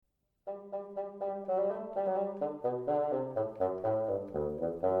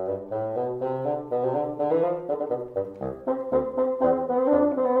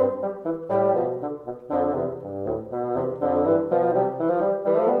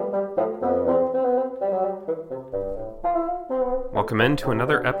Welcome into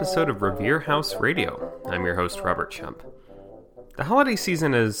another episode of Revere House Radio. I'm your host, Robert Chump. The holiday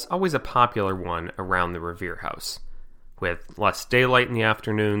season is always a popular one around the Revere House. With less daylight in the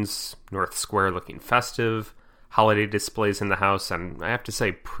afternoons, North Square looking festive, holiday displays in the house, and I have to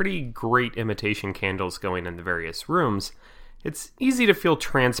say, pretty great imitation candles going in the various rooms, it's easy to feel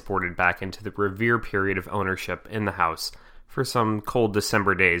transported back into the Revere period of ownership in the house for some cold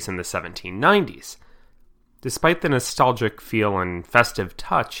December days in the 1790s. Despite the nostalgic feel and festive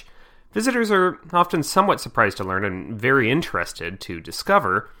touch, visitors are often somewhat surprised to learn and very interested to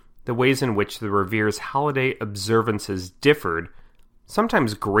discover the ways in which the Revere's holiday observances differed,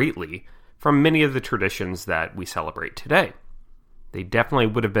 sometimes greatly, from many of the traditions that we celebrate today. They definitely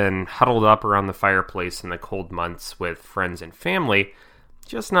would have been huddled up around the fireplace in the cold months with friends and family,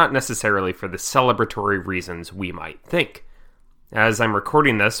 just not necessarily for the celebratory reasons we might think. As I'm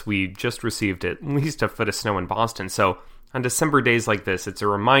recording this, we just received at least a foot of snow in Boston, so on December days like this, it's a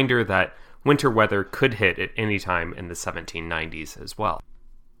reminder that winter weather could hit at any time in the 1790s as well.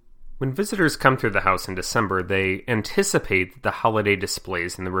 When visitors come through the house in December, they anticipate that the holiday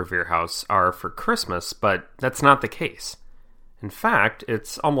displays in the Revere House are for Christmas, but that's not the case. In fact,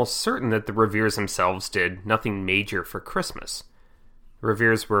 it's almost certain that the Reveres themselves did nothing major for Christmas. The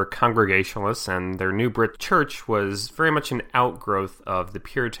Reveres were Congregationalists, and their New Brit Church was very much an outgrowth of the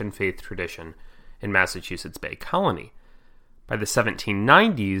Puritan faith tradition in Massachusetts Bay Colony. By the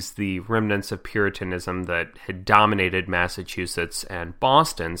 1790s, the remnants of Puritanism that had dominated Massachusetts and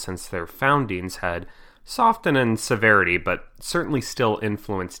Boston since their foundings had softened in severity, but certainly still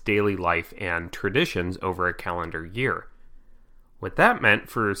influenced daily life and traditions over a calendar year. What that meant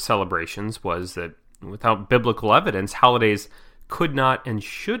for celebrations was that, without biblical evidence, holidays could not and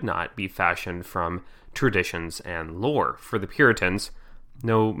should not be fashioned from traditions and lore. For the Puritans,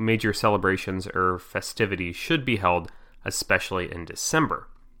 no major celebrations or festivities should be held, especially in December.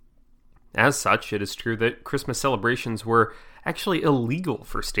 As such, it is true that Christmas celebrations were actually illegal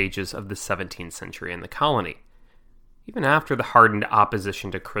for stages of the 17th century in the colony. Even after the hardened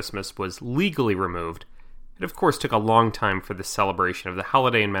opposition to Christmas was legally removed, it of course took a long time for the celebration of the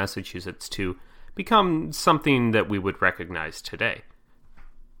holiday in Massachusetts to become something that we would recognize today.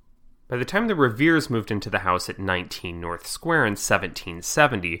 By the time the Reveres moved into the house at 19 North Square in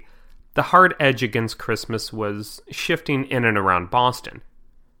 1770, the hard edge against Christmas was shifting in and around Boston.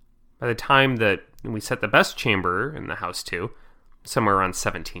 By the time that we set the best chamber in the house too, somewhere around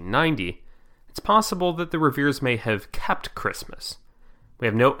 1790, it's possible that the Reveres may have kept Christmas. We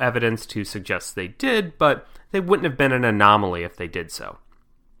have no evidence to suggest they did, but they wouldn't have been an anomaly if they did so.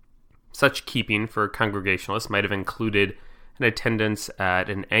 Such keeping for Congregationalists might have included an attendance at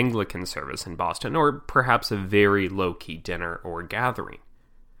an Anglican service in Boston, or perhaps a very low-key dinner or gathering.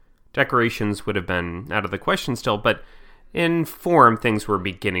 Decorations would have been out of the question still, but in form things were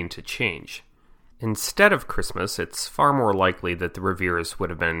beginning to change. Instead of Christmas, it's far more likely that the Reveres would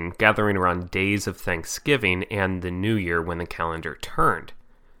have been gathering around days of Thanksgiving and the New Year when the calendar turned.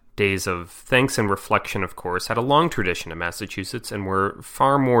 Days of thanks and reflection, of course, had a long tradition in Massachusetts and were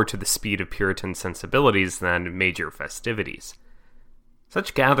far more to the speed of Puritan sensibilities than major festivities.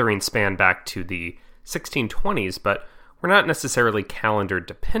 Such gatherings span back to the 1620s, but were not necessarily calendar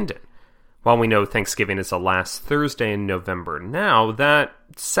dependent. While we know Thanksgiving is the last Thursday in November now, that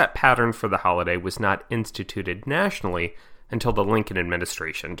set pattern for the holiday was not instituted nationally until the Lincoln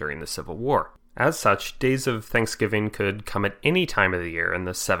administration during the Civil War. As such, days of Thanksgiving could come at any time of the year in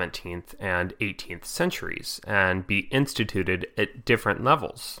the 17th and 18th centuries and be instituted at different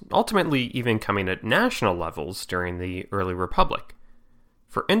levels, ultimately even coming at national levels during the early Republic.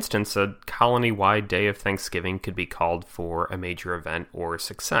 For instance, a colony-wide day of Thanksgiving could be called for a major event or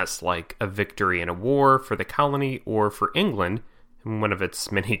success, like a victory in a war for the colony or for England in one of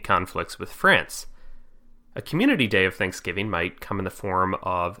its many conflicts with France. A community day of Thanksgiving might come in the form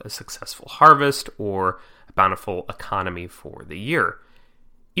of a successful harvest or a bountiful economy for the year.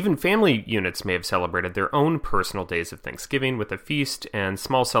 Even family units may have celebrated their own personal days of Thanksgiving with a feast and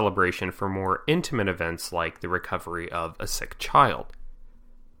small celebration for more intimate events like the recovery of a sick child.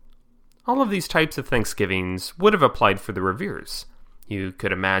 All of these types of Thanksgivings would have applied for the Reveres. You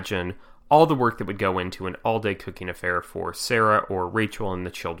could imagine all the work that would go into an all-day cooking affair for Sarah or Rachel and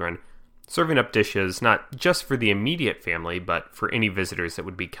the children, serving up dishes not just for the immediate family, but for any visitors that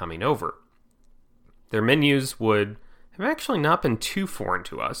would be coming over. Their menus would have actually not been too foreign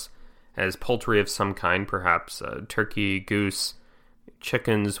to us, as poultry of some kind, perhaps turkey, goose,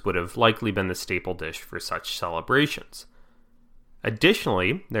 chickens, would have likely been the staple dish for such celebrations.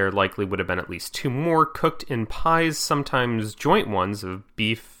 Additionally, there likely would have been at least 2 more cooked in pies, sometimes joint ones of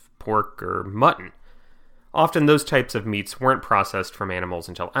beef, pork, or mutton. Often those types of meats weren't processed from animals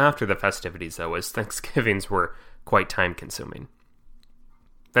until after the festivities, though, as Thanksgivings were quite time-consuming.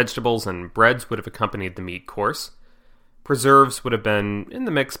 Vegetables and breads would have accompanied the meat course. Preserves would have been in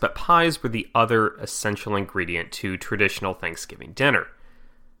the mix, but pies were the other essential ingredient to traditional Thanksgiving dinner.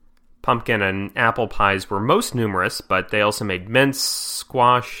 Pumpkin and apple pies were most numerous, but they also made mince,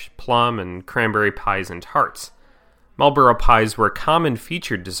 squash, plum, and cranberry pies and tarts. Marlborough pies were a common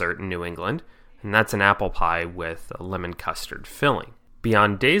featured dessert in New England, and that's an apple pie with a lemon custard filling.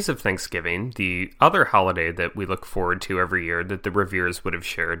 Beyond days of Thanksgiving, the other holiday that we look forward to every year that the Reveres would have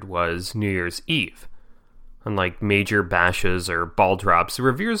shared was New Year's Eve. Unlike major bashes or ball drops, the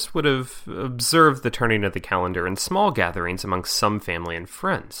Reveres would have observed the turning of the calendar in small gatherings amongst some family and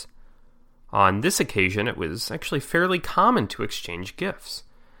friends. On this occasion, it was actually fairly common to exchange gifts.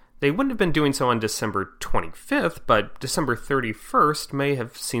 They wouldn't have been doing so on December 25th, but December 31st may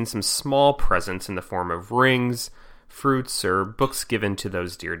have seen some small presents in the form of rings, fruits, or books given to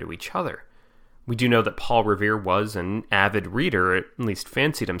those dear to each other. We do know that Paul Revere was an avid reader, at least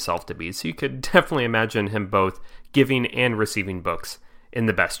fancied himself to be, so you could definitely imagine him both giving and receiving books in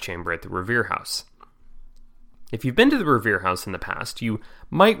the best chamber at the Revere House. If you've been to the Revere House in the past, you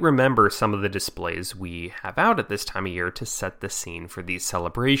might remember some of the displays we have out at this time of year to set the scene for these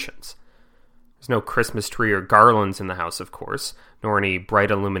celebrations. There's no Christmas tree or garlands in the house, of course, nor any bright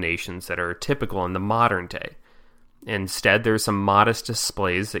illuminations that are typical in the modern day. Instead, there's some modest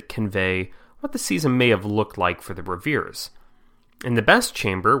displays that convey what the season may have looked like for the Reveres. In the best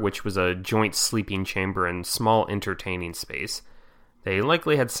chamber, which was a joint sleeping chamber and small entertaining space, they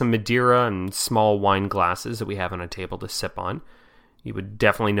likely had some Madeira and small wine glasses that we have on a table to sip on. You would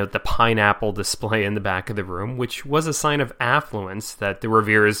definitely note the pineapple display in the back of the room, which was a sign of affluence that the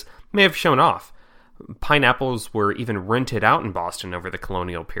Reveres may have shown off. Pineapples were even rented out in Boston over the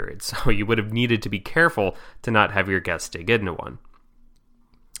colonial period, so you would have needed to be careful to not have your guests dig into one.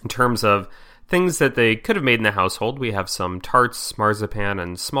 In terms of things that they could have made in the household, we have some tarts, marzipan,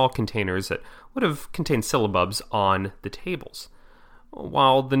 and small containers that would have contained syllabubs on the tables.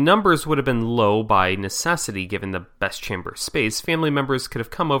 While the numbers would have been low by necessity given the best chamber space, family members could have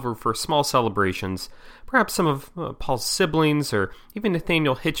come over for small celebrations, perhaps some of Paul's siblings, or even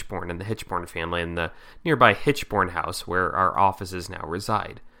Nathaniel Hitchborn and the Hitchborn family in the nearby Hitchborn house where our offices now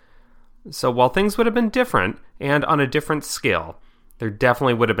reside. So while things would have been different, and on a different scale, there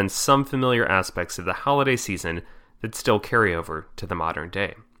definitely would have been some familiar aspects of the holiday season that still carry over to the modern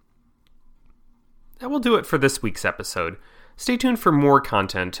day. That will do it for this week's episode. Stay tuned for more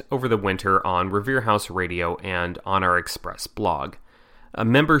content over the winter on Revere House Radio and on our Express blog. A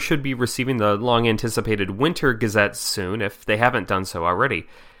member should be receiving the long-anticipated Winter Gazette soon if they haven't done so already.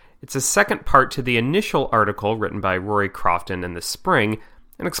 It's a second part to the initial article written by Rory Crofton in the spring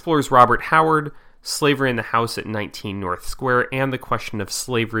and explores Robert Howard, slavery in the house at 19 North Square, and the question of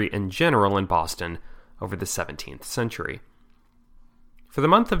slavery in general in Boston over the 17th century. For the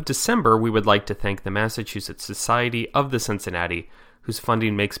month of December, we would like to thank the Massachusetts Society of the Cincinnati, whose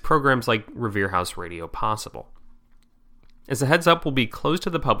funding makes programs like Revere House Radio possible. As a heads up, we'll be closed to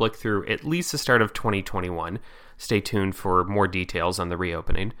the public through at least the start of 2021. Stay tuned for more details on the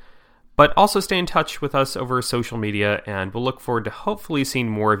reopening. But also stay in touch with us over social media, and we'll look forward to hopefully seeing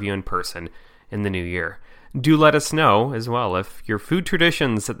more of you in person in the new year. Do let us know, as well, if your food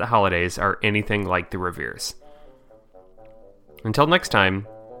traditions at the holidays are anything like the Reveres. Until next time,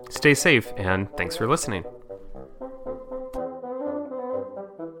 stay safe, and thanks for listening.